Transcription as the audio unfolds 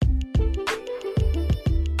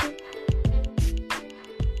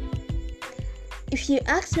If you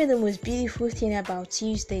ask me the most beautiful thing about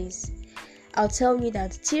Tuesdays, I'll tell you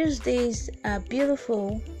that Tuesdays are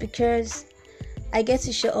beautiful because I get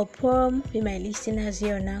to share a poem with my listeners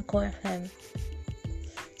here on Anchor FM.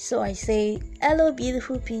 So I say, hello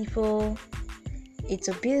beautiful people, it's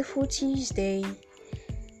a beautiful Tuesday,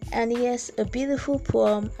 and yes, a beautiful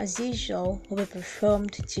poem as usual will be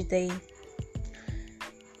performed today.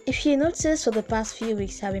 If you notice, for the past few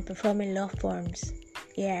weeks I've been performing love poems.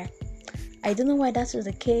 Yeah, I don't know why that was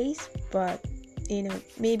the case, but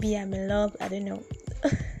maybe I'm in love, I don't know.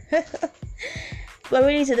 But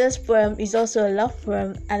really, today's poem is also a love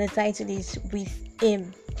poem, and the title is With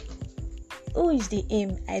Him. Who is the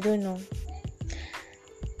him? I don't know.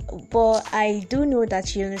 But I do know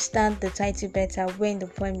that you understand the title better when the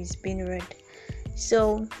poem is being read.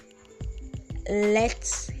 So,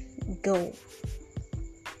 let's go.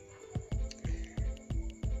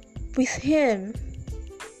 With him,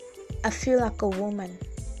 I feel like a woman.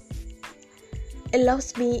 It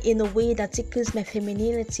loves me in a way that tickles my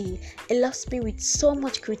femininity. It loves me with so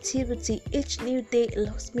much creativity. Each new day, it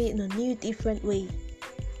loves me in a new, different way.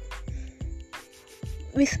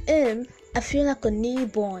 With him, I feel like a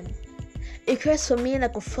newborn. It cares for me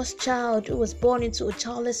like a first child who was born into a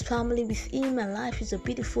childless family. With him, my life is a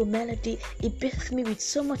beautiful melody. It birthed me with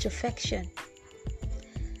so much affection.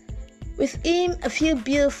 With him, I feel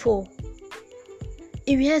beautiful.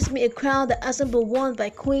 He wears me a crown that hasn't been worn by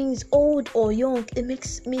queens, old or young. It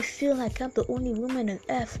makes me feel like I'm the only woman on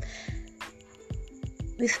earth.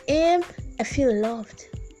 With him, I feel loved.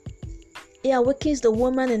 He awakens the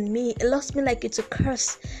woman in me. It loves me like it's a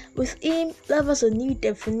curse. With him, love has a new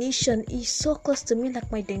definition. He's so close to me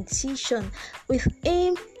like my dentition. With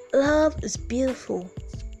him, love is beautiful.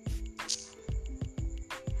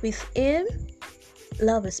 With him,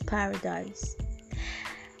 love is paradise.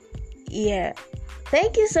 Yeah.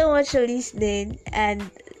 Thank you so much for listening, and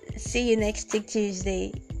see you next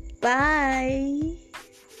Tuesday. Bye.